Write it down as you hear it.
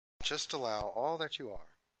just allow all that you are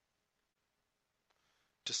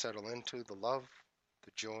to settle into the love,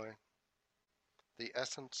 the joy, the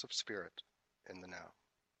essence of spirit in the now.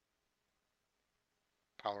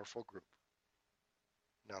 Powerful group.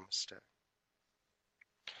 Namaste.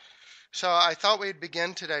 So I thought we'd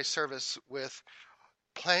begin today's service with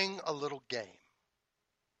playing a little game,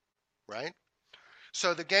 right?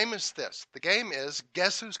 So the game is this. The game is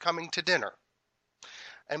Guess Who's Coming to Dinner?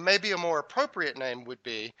 And maybe a more appropriate name would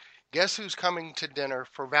be Guess Who's Coming to Dinner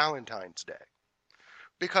for Valentine's Day?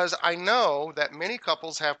 Because I know that many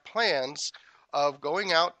couples have plans of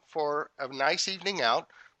going out for a nice evening out,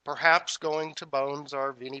 perhaps going to Bones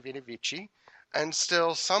or Vini Vini Vici, and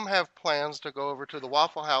still some have plans to go over to the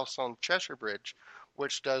Waffle House on Cheshire Bridge,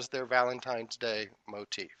 which does their Valentine's Day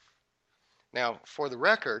motif. Now, for the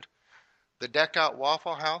record, the decked out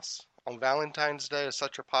Waffle House on Valentine's Day is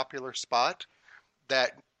such a popular spot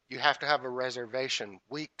that you have to have a reservation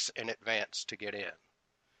weeks in advance to get in.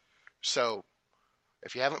 So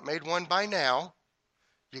if you haven't made one by now,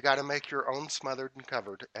 you got to make your own smothered and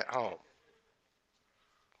covered at home.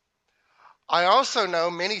 I also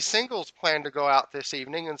know many singles plan to go out this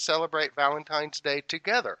evening and celebrate Valentine's Day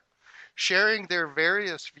together, sharing their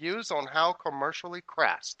various views on how commercially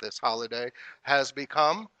crass this holiday has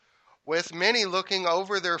become, with many looking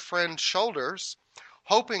over their friends' shoulders,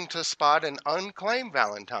 hoping to spot an unclaimed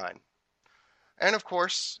Valentine. And of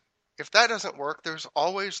course, if that doesn't work, there's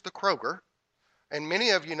always the Kroger. And many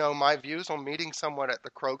of you know my views on meeting someone at the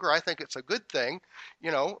Kroger. I think it's a good thing,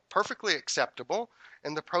 perfectly acceptable.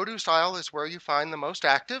 And the produce aisle is where you find the most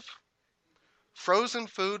active. Frozen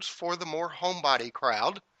foods for the more homebody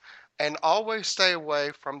crowd. And always stay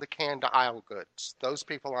away from the canned aisle goods. Those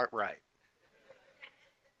people aren't right.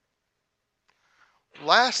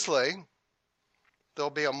 Lastly, there'll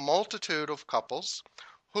be a multitude of couples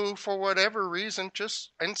who, for whatever reason,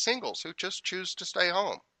 and singles who just choose to stay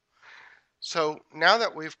home. So now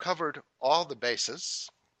that we've covered all the bases,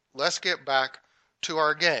 let's get back to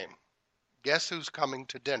our game. Guess who's coming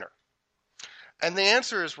to dinner? And the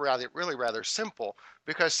answer is really rather simple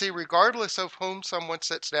because, see, regardless of whom someone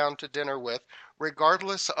sits down to dinner with,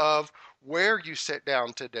 regardless of where you sit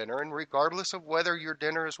down to dinner, and regardless of whether your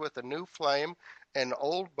dinner is with a new flame, an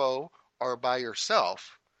old beau, or by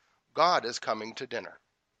yourself, God is coming to dinner.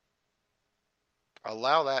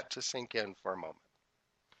 Allow that to sink in for a moment.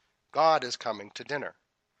 God is coming to dinner.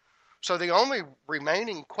 So the only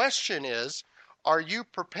remaining question is, are you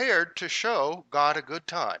prepared to show God a good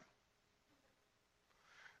time?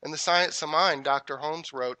 In The Science of Mind, Dr.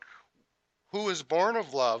 Holmes wrote, "Who is born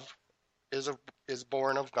of love is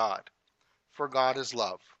born of God, for God is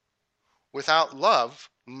love. Without love,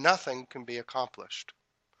 nothing can be accomplished.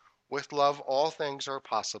 With love, all things are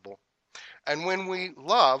possible. And when we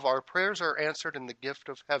love, our prayers are answered and the gift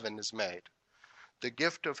of heaven is made. The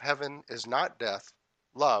gift of heaven is not death,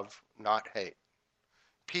 love, not hate,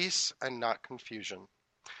 peace and not confusion.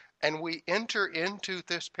 And we enter into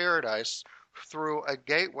this paradise through a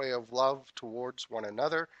gateway of love towards one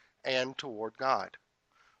another and toward God.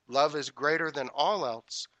 Love is greater than all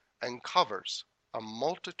else and covers a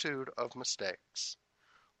multitude of mistakes.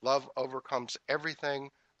 Love overcomes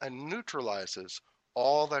everything and neutralizes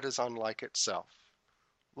all that is unlike itself.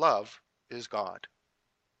 Love is God."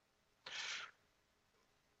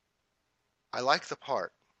 I like the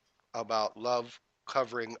part about love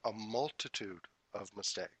covering a multitude of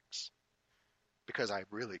mistakes because I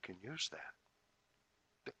really can use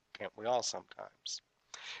that. Can't we all sometimes?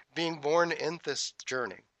 Being born in this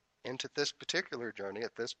journey, into this particular journey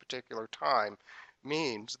at this particular time,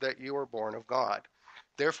 means that you are born of God.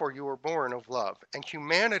 Therefore, you are born of love. And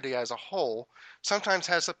humanity as a whole sometimes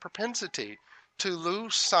has a propensity to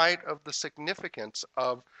lose sight of the significance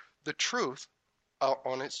of the truth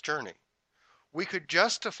on its journey. We could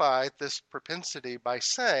justify this propensity by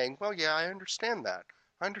saying, well, yeah, I understand that.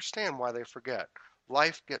 I understand why they forget.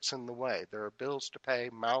 Life gets in the way. There are bills to pay,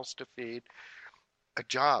 mouths to feed, a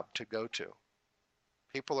job to go to.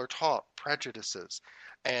 People are taught prejudices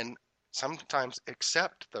and sometimes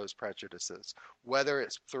accept those prejudices, whether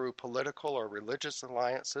it's through political or religious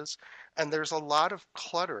alliances. And there's a lot of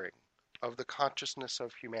cluttering of the consciousness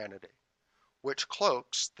of humanity, which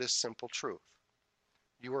cloaks this simple truth.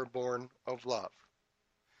 You are born of love.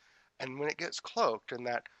 And when it gets cloaked in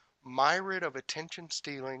that myriad of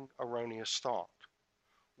attention-stealing, erroneous thought,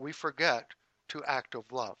 we forget to act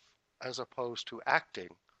of love as opposed to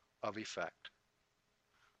acting of effect.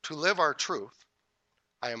 To live our truth,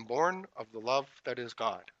 I am born of the love that is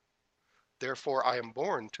God. Therefore, I am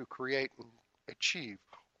born to create and achieve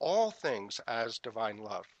all things as divine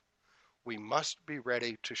love. We must be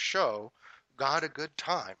ready to show God a good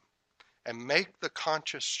time and make the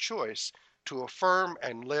conscious choice to affirm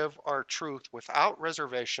and live our truth without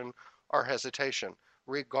reservation or hesitation,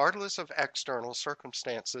 regardless of external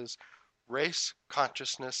circumstances, race,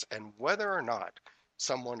 consciousness, and whether or not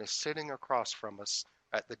someone is sitting across from us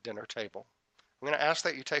at the dinner table. I'm going to ask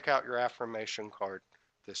that you take out your affirmation card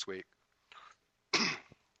this week.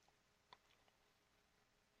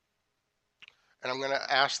 And I'm going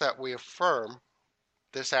to ask that we affirm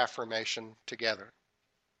this affirmation together.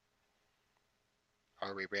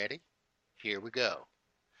 Are we ready? Here we go.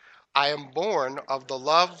 I am born of the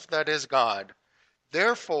love that is God.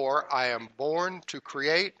 Therefore, I am born to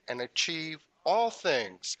create and achieve all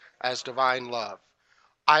things as divine love.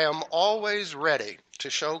 I am always ready to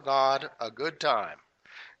show God a good time.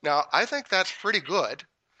 Now, I think that's pretty good,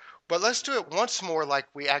 but let's do it once more like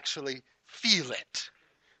we actually feel it.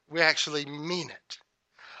 We actually mean it.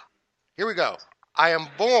 Here we go. I am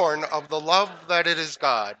born of the love that it is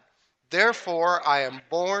God. Therefore, I am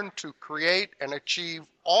born to create and achieve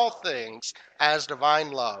all things as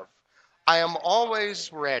divine love. I am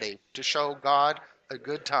always ready to show God a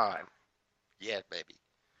good time. Yeah, baby.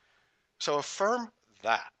 So affirm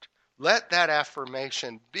that. Let that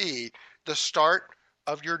affirmation be the start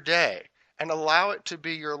of your day and allow it to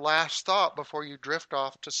be your last thought before you drift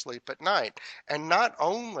off to sleep at night. And not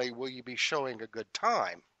only will you be showing a good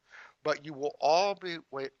time, but you will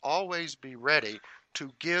always be ready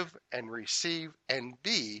to give and receive and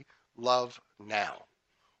be love now,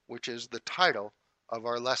 which is the title of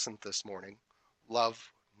our lesson this morning,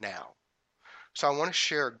 Love Now. So I want to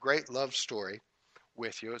share a great love story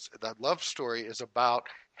with you. That love story is about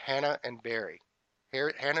Hannah and Barry.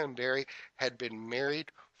 Hannah and Barry had been married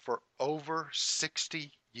for over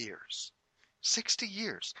 60 years. 60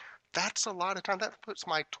 years. That's a lot of time. That puts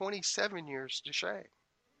my 27 years to shame,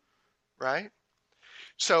 right?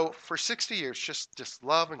 So for 60 years, just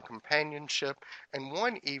love and companionship. And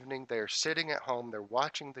one evening, they're sitting at home, they're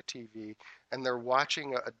watching the TV, and they're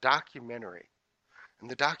watching a documentary. And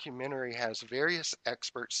the documentary has various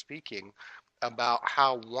experts speaking about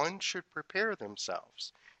how one should prepare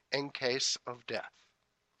themselves in case of death.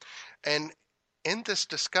 And in this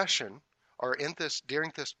discussion, or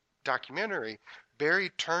during this documentary,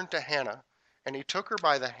 Barry turned to Hannah and he took her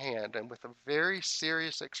by the hand, and with a very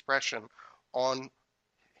serious expression on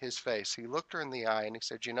his face, he looked her in the eye and he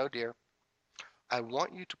said, "You know, dear, I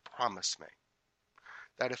want you to promise me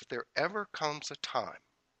that if there ever comes a time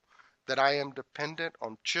that I am dependent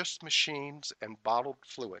on just machines and bottled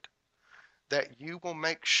fluid, that you will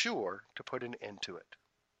make sure to put an end to it.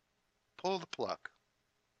 Pull the plug."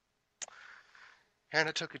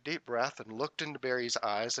 Hannah took a deep breath and looked into Barry's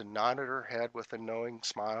eyes and nodded her head with a knowing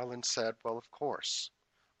smile and said, "Well, of course.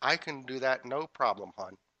 I can do that, no problem,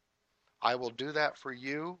 hon. I will do that for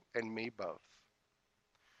you and me both."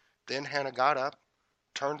 Then Hannah got up,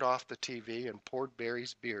 turned off the TV, and poured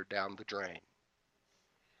Barry's beer down the drain.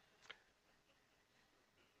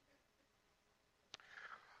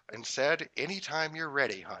 And said, "Anytime you're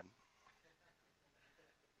ready, hon."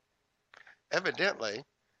 Evidently,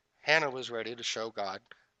 Hannah was ready to show God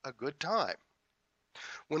a good time.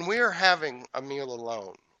 When we are having a meal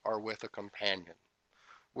alone or with a companion,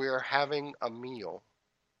 we are having a meal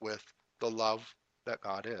with the love that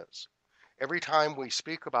God is. Every time we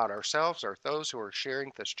speak about ourselves or those who are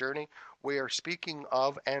sharing this journey, we are speaking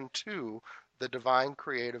of and to the divine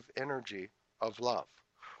creative energy of love.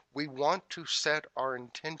 We want to set our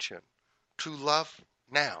intention to love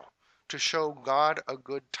now, to show God a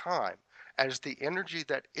good time, as the energy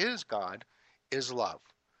that is God is love.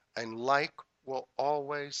 And like will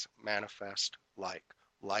always manifest like.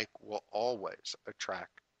 Like will always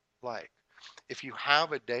attract like. If you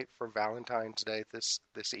have a date for Valentine's Day this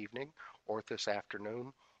evening or this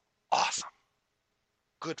afternoon, awesome.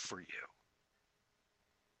 Good for you.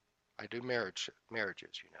 I do marriages,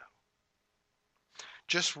 you know.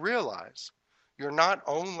 Just realize you're not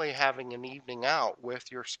only having an evening out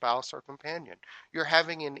with your spouse or companion, you're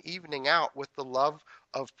having an evening out with the love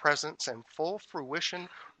of presence and full fruition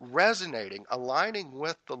resonating, aligning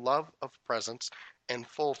with the love of presence and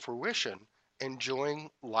full fruition, enjoying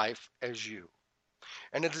life as you.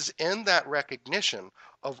 And it is in that recognition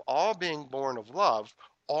of all being born of love,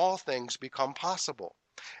 all things become possible.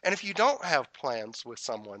 And if you don't have plans with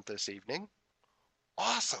someone this evening,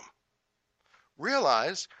 awesome.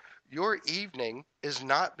 Realize your evening is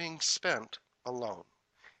not being spent alone.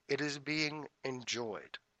 It is being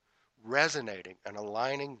enjoyed, resonating and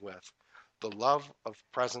aligning with the love of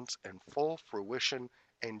presence and full fruition,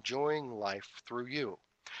 enjoying life through you.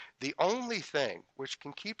 The only thing which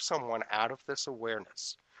can keep someone out of this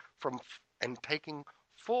awareness from and taking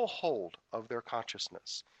full hold of their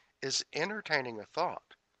consciousness is entertaining a thought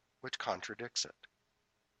which contradicts it.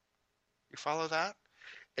 You follow that?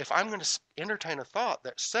 If I'm going to entertain a thought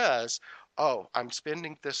that says, oh, I'm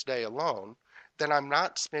spending this day alone, then I'm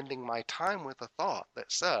not spending my time with a thought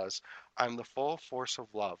that says, I'm the full force of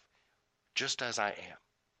love, just as I am.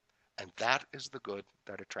 And that is the good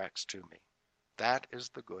that attracts to me. That is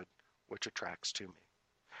the good which attracts to me.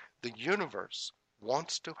 The universe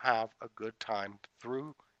wants to have a good time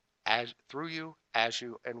through you, as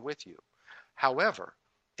you, and with you. However,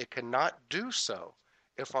 it cannot do so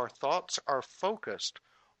if our thoughts are focused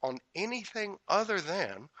on anything other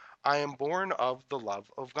than, I am born of the love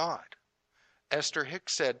of God. Esther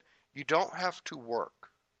Hicks said, you don't have to work.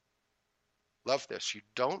 Love this. You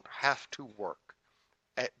don't have to work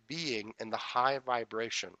at being in the high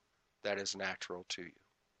vibration that is natural to you.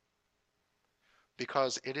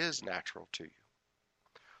 Because it is natural to you.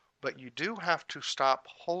 But you do have to stop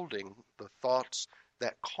holding the thoughts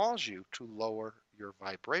that cause you to lower your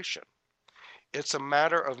vibration. It's a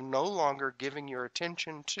matter of no longer giving your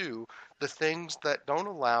attention to the things that don't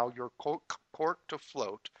allow your cork to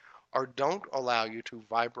float or don't allow you to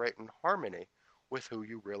vibrate in harmony with who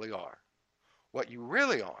you really are. What you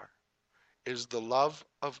really are is the love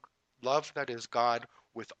that is God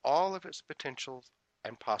with all of its potentials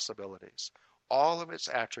and possibilities, all of its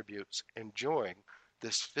attributes, enjoying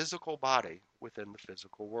this physical body within the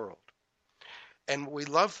physical world. And we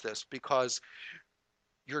love this because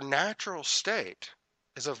your natural state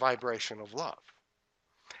is a vibration of love.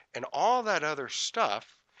 And all that other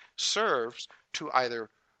stuff serves to either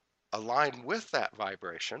align with that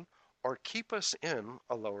vibration or keep us in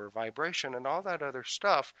a lower vibration. And all that other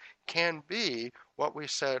stuff can be what we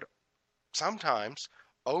said sometimes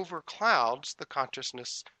overclouds the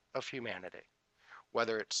consciousness of humanity.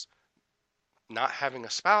 Whether it's not having a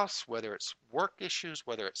spouse, whether it's work issues,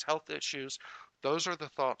 whether it's health issues, those are the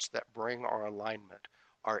thoughts that bring our alignment,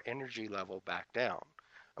 our energy level back down.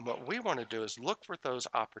 And what we want to do is look for those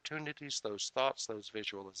opportunities, those thoughts, those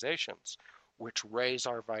visualizations, which raise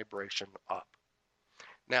our vibration up.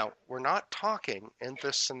 Now, we're not talking in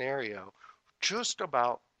this scenario just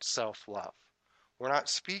about self-love. We're not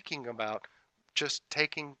speaking about just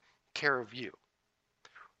taking care of you.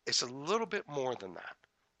 It's a little bit more than that.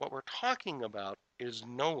 What we're talking about is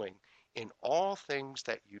knowing in all things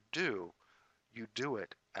that you do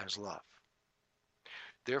it as love.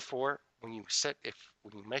 Therefore, when you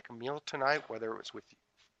make a meal tonight, whether it was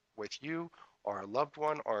with you or a loved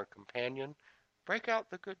one or a companion, break out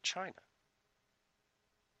the good china.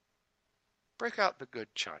 Break out the good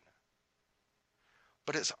china.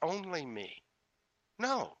 But it's only me.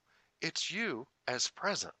 No, it's you as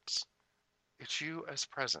presence. It's you as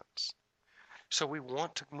presence. So we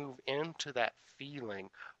want to move into that feeling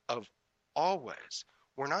of always,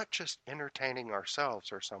 we're not just entertaining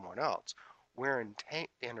ourselves or someone else. We're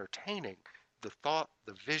entertaining the thought,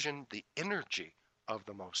 the vision, the energy of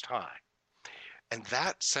the Most High. And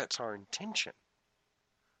that sets our intention.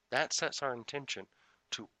 That sets our intention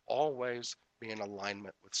to always be in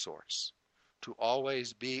alignment with Source, to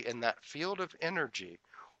always be in that field of energy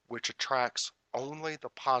which attracts only the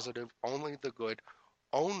positive, only the good,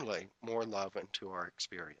 only more love into our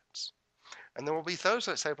experience. And there will be those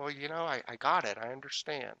that say, well, I got it, I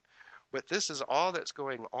understand. But this is all that's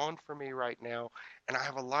going on for me right now, and I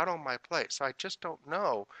have a lot on my plate. So I just don't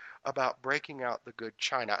know about breaking out the good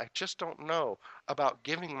china. I just don't know about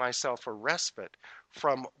giving myself a respite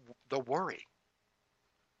from the worry.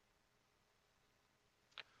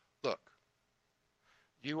 Look,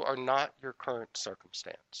 you are not your current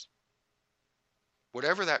circumstance.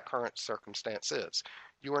 Whatever that current circumstance is,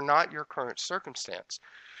 you are not your current circumstance.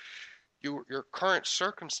 Your current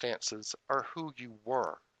circumstances are who you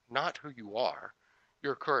were, not who you are.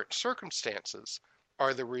 Your current circumstances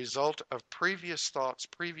are the result of previous thoughts,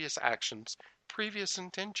 previous actions, previous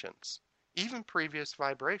intentions, even previous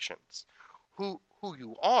vibrations. Who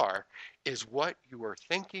you are is what you are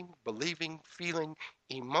thinking, believing, feeling,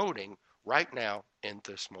 emoting right now in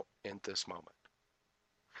this moment.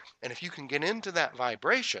 And if you can get into that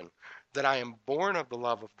vibration that I am born of the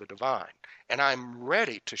love of the divine and I'm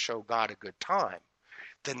ready to show God a good time,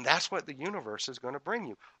 then that's what the universe is going to bring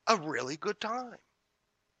you, a really good time.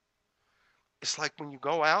 It's like when you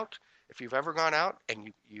go out, if you've ever gone out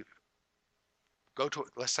and you go to,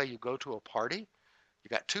 let's say you go to a party, you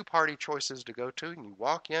got two party choices to go to and you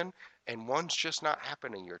walk in and one's just not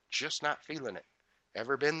happening. You're just not feeling it.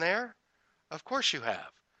 Ever been there? Of course you have.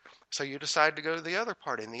 So you decide to go to the other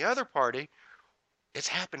party. And the other party, it's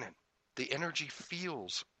happening. The energy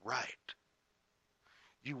feels right.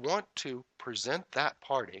 You want to present that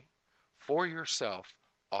party for yourself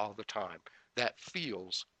all the time. That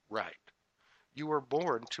feels right. You were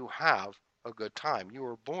born to have a good time. You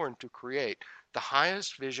were born to create the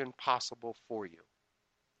highest vision possible for you,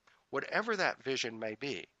 whatever that vision may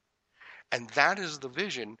be. And that is the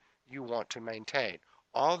vision you want to maintain.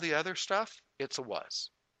 All the other stuff, it's a was.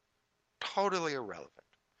 Totally irrelevant.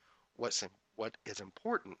 What is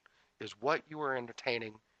important is what you are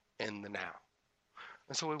entertaining in the now.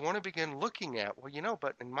 And so we want to begin looking at, well,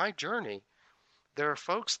 but in my journey, there are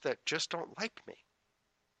folks that just don't like me.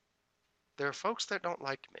 There are folks that don't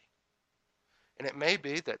like me. And it may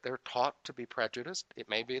be that they're taught to be prejudiced. It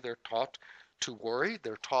may be they're taught to worry.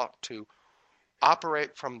 They're taught to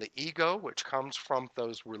operate from the ego, which comes from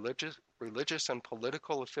those religious and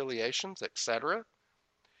political affiliations, etc.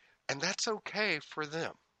 And that's okay for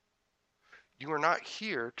them. You are not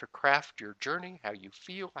here to craft your journey, how you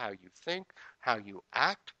feel, how you think, how you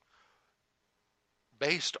act,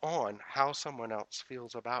 based on how someone else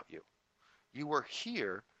feels about you. You are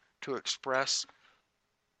here to express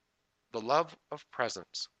the love of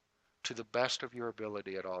presence to the best of your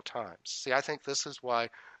ability at all times. See, I think this is why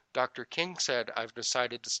Dr. King said, I've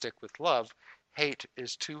decided to stick with love. Hate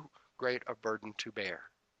is too great a burden to bear.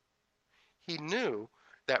 He knew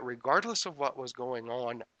that regardless of what was going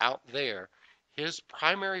on out there, his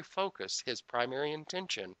primary focus, his primary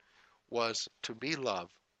intention was to be love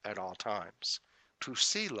at all times, to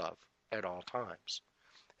see love at all times.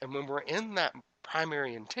 And when we're in that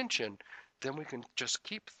primary intention, then we can just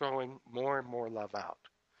keep throwing more and more love out.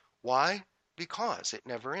 Why? Because it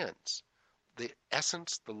never ends. The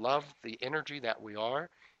essence, the love, the energy that we are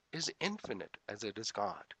is infinite as it is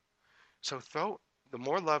God. So the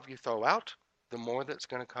more love you throw out, the more that's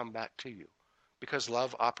going to come back to you. Because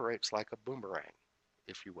love operates like a boomerang,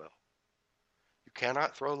 if you will. You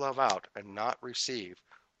cannot throw love out and not receive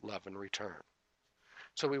love in return.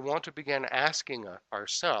 So we want to begin asking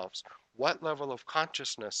ourselves, what level of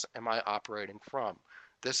consciousness am I operating from?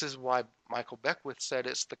 This is why Michael Beckwith said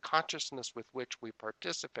it's the consciousness with which we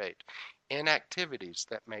participate in activities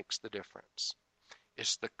that makes the difference.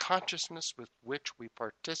 It's the consciousness with which we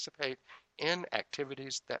participate in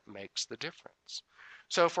activities that makes the difference.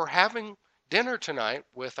 So if we're having dinner tonight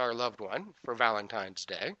with our loved one for Valentine's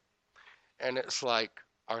Day, and it's like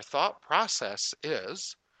our thought process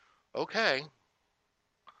is, okay,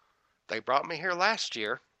 they brought me here last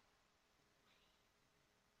year.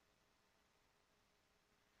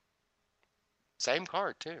 Same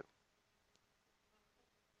card, too.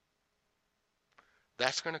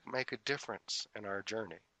 That's going to make a difference in our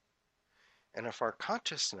journey. And if our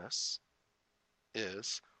consciousness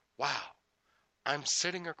is, wow, I'm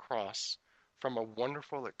sitting across from a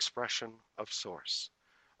wonderful expression of Source.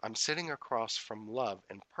 I'm sitting across from love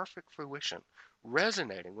in perfect fruition,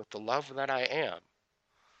 resonating with the love that I am.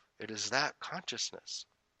 It is that consciousness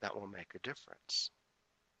that will make a difference.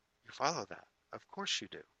 You follow that? Of course you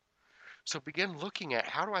do. So begin looking at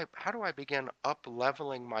how do I begin up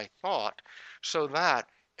leveling my thought so that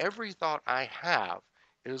every thought I have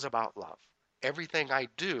is about love. Everything I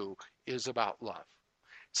do is about love.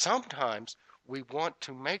 Sometimes we want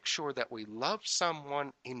to make sure that we love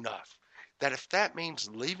someone enough that if that means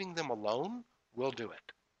leaving them alone, we'll do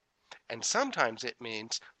it. And sometimes it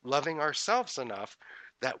means loving ourselves enough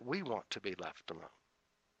that we want to be left alone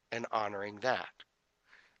and honoring that.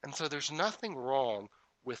 And so there's nothing wrong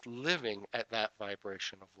with living at that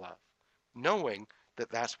vibration of love, knowing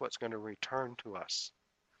that that's what's going to return to us.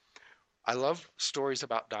 I love stories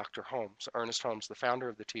about Dr. Holmes, Ernest Holmes, the founder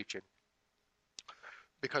of the teaching,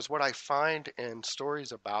 because what I find in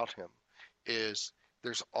stories about him is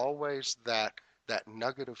there's always that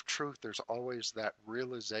nugget of truth. There's always that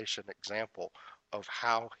realization example of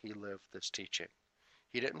how he lived this teaching.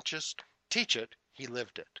 He didn't just teach it, he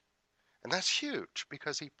lived it. And that's huge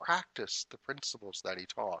because he practiced the principles that he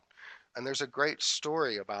taught. And there's a great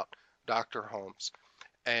story about Dr. Holmes.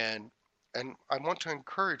 And I want to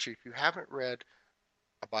encourage you, if you haven't read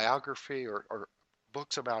a biography or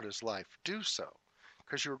books about his life, do so.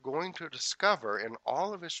 Because you're going to discover in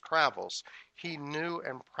all of his travels, he knew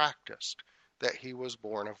and practiced that he was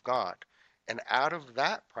born of God. And out of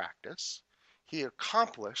that practice, he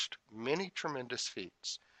accomplished many tremendous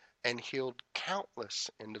feats and healed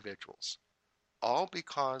countless individuals, all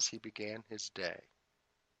because he began his day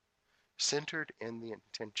centered in the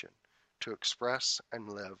intention to express and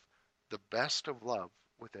live the best of love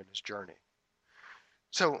within his journey.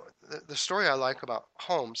 So the story I like about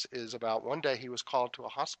Holmes is about one day he was called to a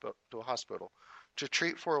hospital to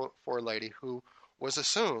treat for a lady who was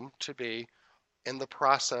assumed to be in the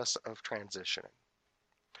process of transitioning.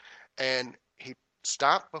 And he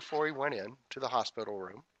stopped before he went in to the hospital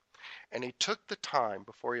room, and he took the time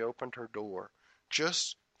before he opened her door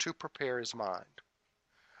just to prepare his mind.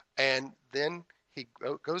 And then he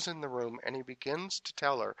goes in the room and he begins to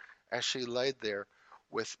tell her as she laid there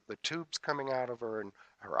with the tubes coming out of her and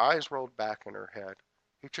her eyes rolled back in her head.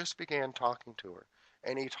 He just began talking to her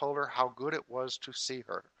and he told her how good it was to see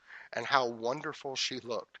her and how wonderful she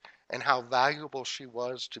looked and how valuable she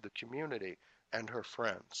was to the community and her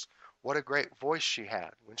friends. What a great voice she had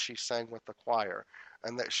when she sang with the choir,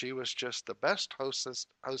 and that she was just the best hostess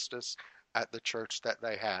at the church that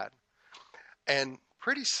they had. And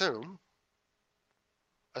pretty soon,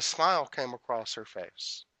 a smile came across her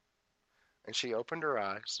face, and she opened her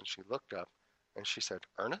eyes and she looked up and she said,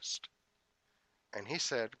 "Ernest?" And he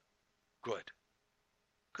said, "Good,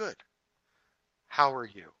 good. How are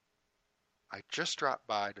you? I just dropped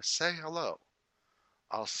by to say hello.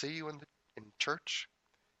 I'll see you in church.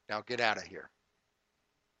 Now get out of here."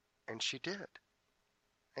 And she did.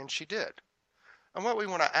 And she did. And what we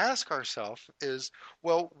want to ask ourselves is,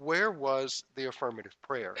 well, where was the affirmative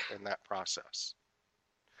prayer in that process?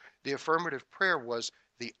 The affirmative prayer was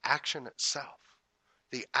the action itself,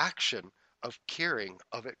 the action of caring,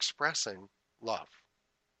 of expressing love.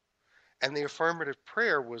 And the affirmative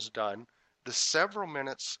prayer was done the several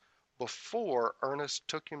minutes before Ernest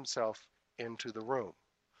took himself into the room,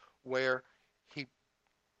 where he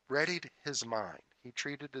readied his mind. He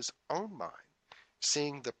treated his own mind,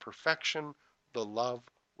 seeing the perfection, the love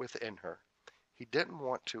within her. He didn't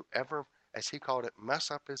want to ever, as he called it,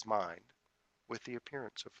 mess up his mind with the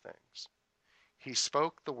appearance of things. He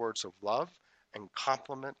spoke the words of love and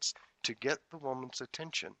compliments to get the woman's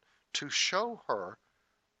attention, to show her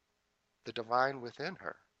the divine within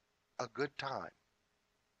her, a good time,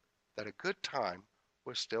 that a good time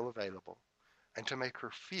was still available, and to make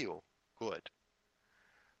her feel good.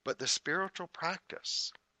 But the spiritual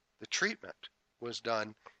practice, the treatment, was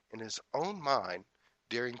done in his own mind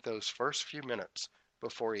during those first few minutes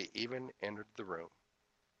before he even entered the room.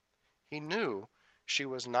 He knew she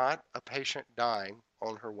was not a patient dying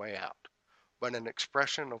on her way out, but an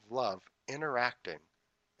expression of love interacting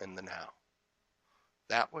in the now.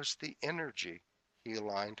 That was the energy he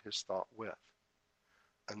aligned his thought with.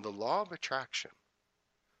 And the law of attraction,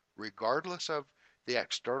 regardless of the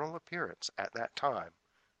external appearance at that time,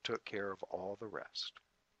 took care of all the rest.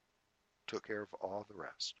 Took care of all the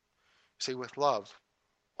rest. See, with love,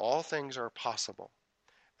 all things are possible,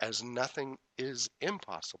 as nothing is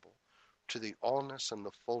impossible to the allness and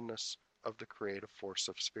the fullness of the creative force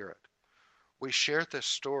of spirit. We share this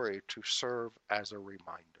story to serve as a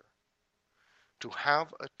reminder, to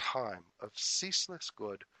have a time of ceaseless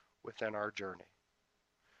good within our journey.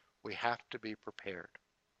 We have to be prepared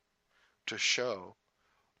to show,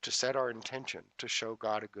 to set our intention to show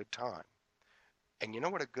God a good time. And you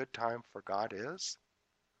know what a good time for God is?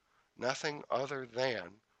 Nothing other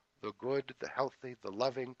than the good, the healthy, the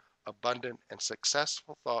loving, abundant, and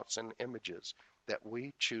successful thoughts and images that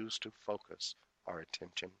we choose to focus our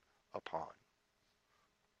attention upon.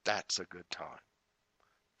 That's a good time.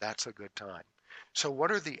 That's a good time. So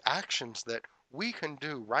what are the actions that we can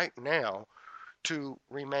do right now to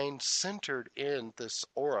remain centered in this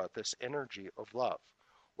aura, this energy of love?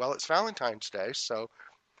 Well, it's Valentine's Day, so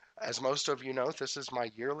as most of you know, this is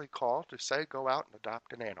my yearly call to say go out and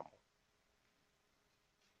adopt an animal.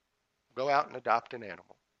 Go out and adopt an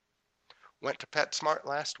animal. Went to PetSmart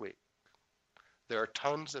last week. There are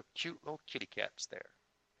tons of cute little kitty cats there.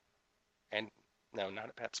 And no, not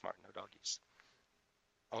at PetSmart, no doggies.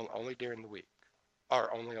 Only during the week,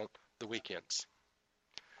 or only on the weekends.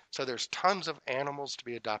 So there's tons of animals to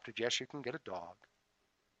be adopted. Yes, you can get a dog.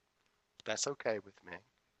 That's okay with me.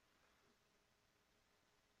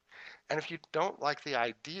 And if you don't like the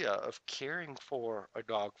idea of caring for a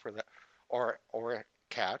dog for that, or a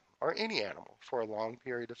cat, or any animal for a long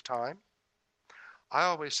period of time, I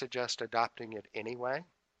always suggest adopting it anyway,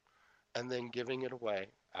 and then giving it away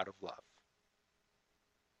out of love.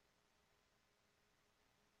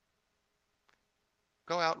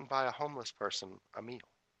 Go out and buy a homeless person a meal.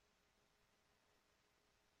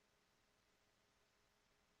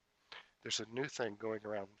 There's a new thing going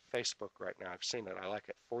around Facebook right now. I've seen it. I like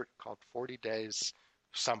it. Called 40 Days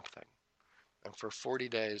Something. And for 40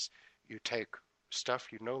 days, you take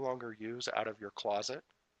stuff you no longer use out of your closet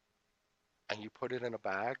and you put it in a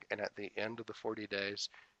bag. And at the end of the 40 days,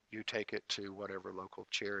 you take it to whatever local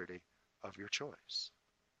charity of your choice.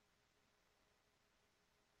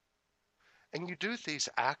 And you do these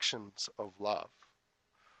actions of love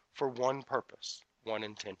for one purpose, one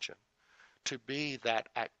intention, to be that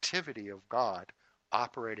activity of God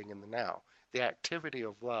operating in the now, the activity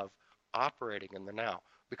of love operating in the now.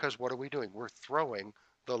 Because what are we doing? We're throwing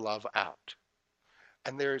the love out.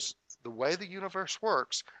 And there's the way the universe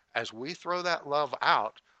works, as we throw that love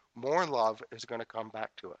out, more love is going to come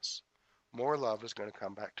back to us. More love is going to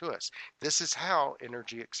come back to us. This is how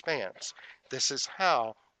energy expands. This is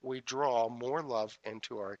how we draw more love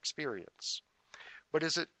into our experience. But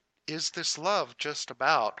is this love just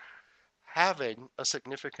about having a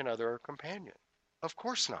significant other or companion? Of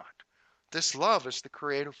course not. This love is the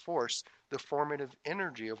creative force, the formative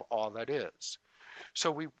energy of all that is.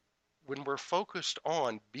 So when we're focused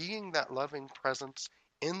on being that loving presence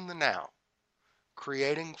in the now,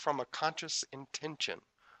 creating from a conscious intention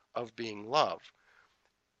of being love,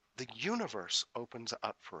 the universe opens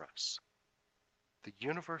up for us. The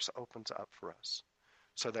universe opens up for us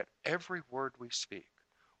so that every word we speak,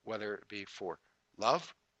 whether it be for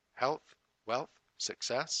love, health, wealth,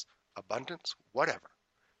 success, abundance, whatever,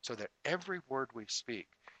 so that every word we speak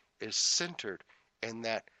is centered in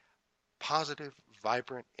that positive,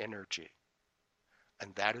 vibrant energy.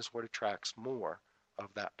 And that is what attracts more of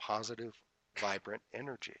that positive, vibrant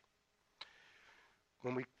energy.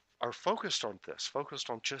 When we are focused on this, focused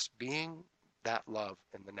on just being that love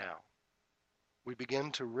in the now, we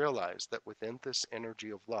begin to realize that within this energy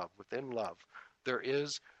of love, within love, there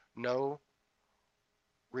is no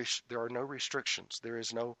there are no restrictions. There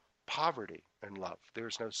is no poverty in love. There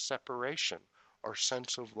is no separation or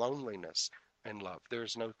sense of loneliness in love. There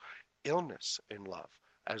is no illness in love,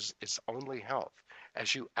 as it's only health.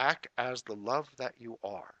 As you act as the love that you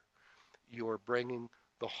are bringing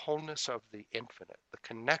the wholeness of the infinite, the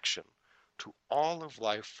connection to all of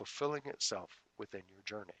life fulfilling itself within your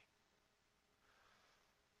journey.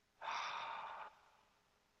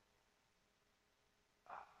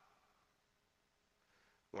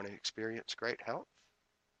 Want to experience great health,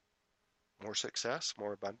 more success,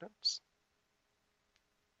 more abundance?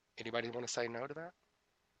 Anybody want to say no to that?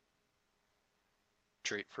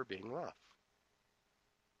 Treat for being love.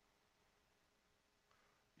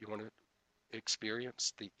 You want to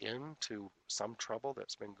experience the end to some trouble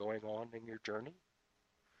that's been going on in your journey,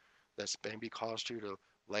 that's maybe caused you to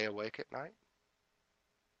lay awake at night?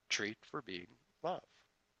 Treat for being love.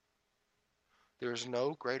 There is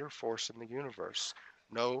no greater force in the universe,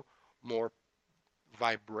 no more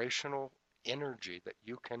vibrational energy that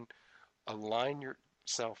you can align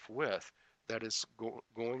yourself with that is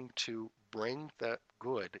going to bring that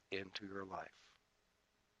good into your life.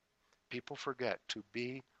 People forget to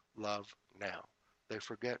be love now. They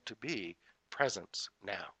forget to be presence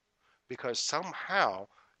now, because somehow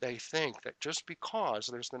they think that just because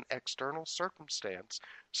there's an external circumstance,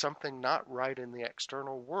 something not right in the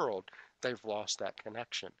external world, they've lost that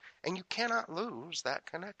connection. And you cannot lose that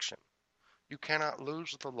connection. You cannot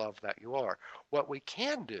lose the love that you are. What we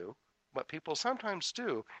can do, what people sometimes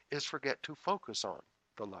do, is forget to focus on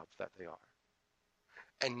the love that they are.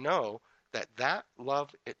 And know that that love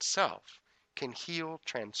itself can heal,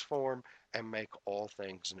 transform, and make all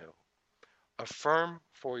things new. Affirm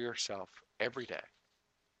for yourself every day.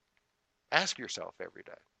 Ask yourself every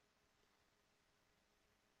day,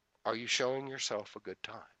 are you showing yourself a good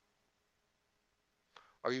time?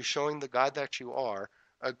 Are you showing the God that you are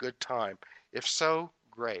a good time? If so,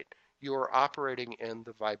 great. You are operating in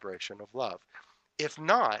the vibration of love. If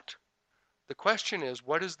not, the question is,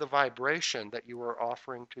 what is the vibration that you are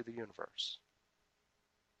offering to the universe?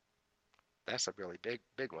 That's a really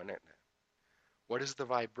big one, isn't it? What is the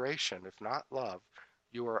vibration, if not love,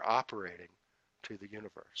 you are operating to the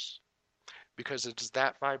universe? Because it is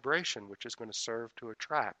that vibration which is going to serve to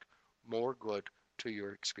attract more good to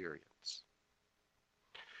your experience.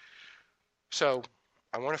 So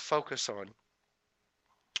I want to focus on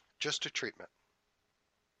just a treatment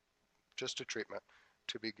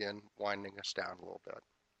to begin winding us down a little bit.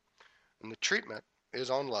 And the treatment is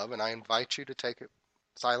on love, and I invite you to take it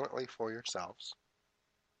silently for yourselves.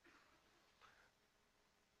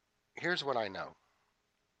 Here's what I know.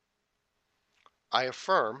 I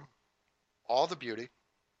affirm all the beauty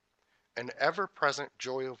and ever-present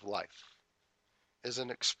joy of life is an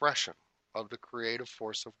expression of the creative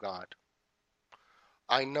force of God.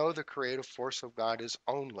 I know the creative force of God is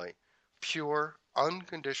only pure,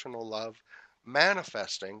 unconditional love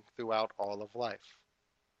manifesting throughout all of life.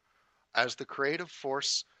 As the creative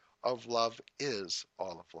force of love is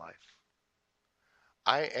all of life.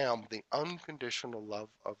 I am the unconditional love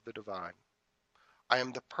of the divine. I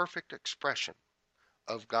am the perfect expression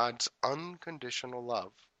of God's unconditional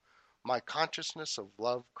love. My consciousness of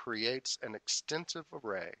love creates an extensive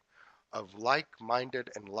array of like-minded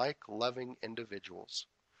and like-loving individuals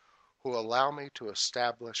who allow me to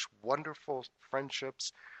establish wonderful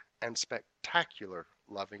friendships and spectacular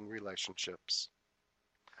loving relationships.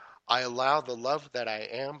 I allow the love that I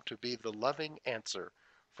am to be the loving answer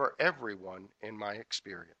for everyone in my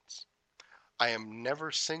experience. I am never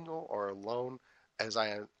single or alone as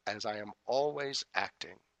I am always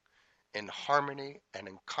acting in harmony and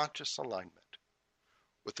in conscious alignment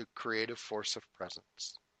with the creative force of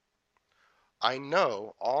presence. I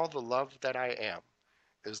know all the love that I am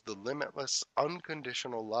is the limitless,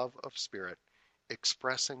 unconditional love of Spirit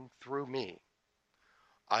expressing through me.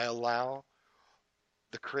 I allow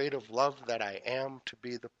the creative love that I am to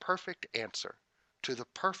be the perfect answer to the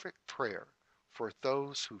perfect prayer for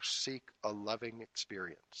those who seek a loving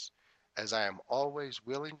experience, as I am always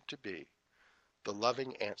willing to be the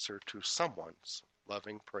loving answer to someone's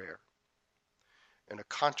loving prayer. In a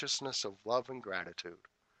consciousness of love and gratitude,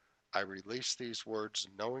 I release these words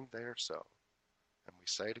knowing they are so, and we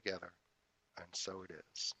say together, and so it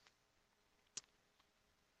is.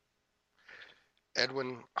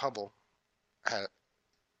 Edwin Hubble ha-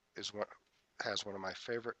 has one of my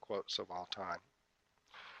favorite quotes of all time.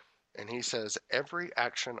 And he says, every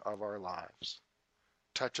action of our lives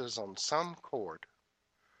touches on some chord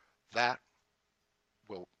that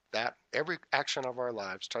that every action of our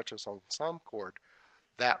lives touches on some chord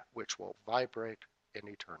that which will vibrate in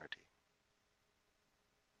eternity,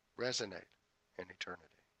 resonate in eternity.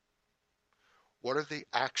 What are the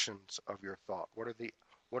actions of your thought? What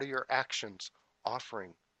are your actions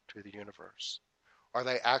offering to the universe? Are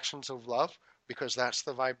they actions of love? Because that's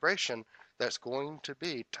the vibration that's going to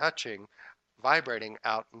be touching, vibrating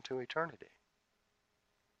out into eternity.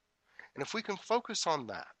 And if we can focus on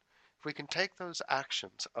that, if we can take those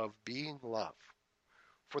actions of being love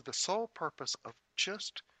for the sole purpose of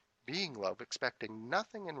just being love, expecting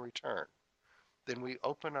nothing in return, then we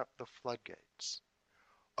open up the floodgates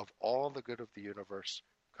of all the good of the universe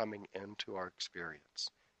coming into our experience,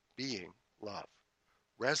 being love,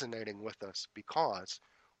 resonating with us because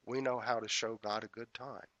we know how to show God a good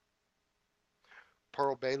time.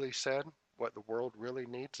 Pearl Bailey said, what the world really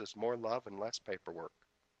needs is more love and less paperwork.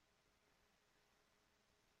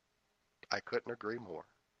 I couldn't agree more.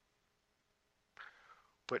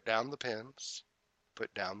 Put down the pens,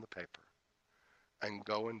 put down the paper, and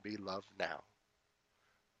go and be loved now.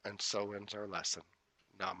 And so ends our lesson.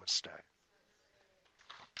 Namaste.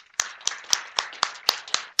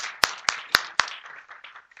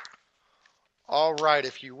 All right,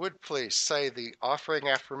 if you would please say the offering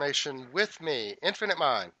affirmation with me. Infinite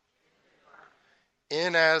Mind,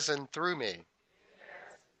 in as and through me,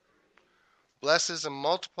 blesses and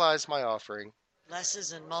multiplies my offering.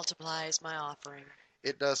 Blesses and multiplies my offering.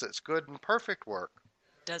 It does its good and perfect work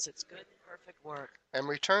Does its good and perfect work. and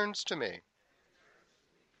returns to me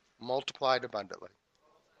multiplied abundantly.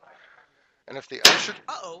 And if the ushers,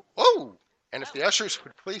 Uh-oh. whoa! And if the ushers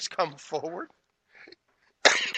would please come forward.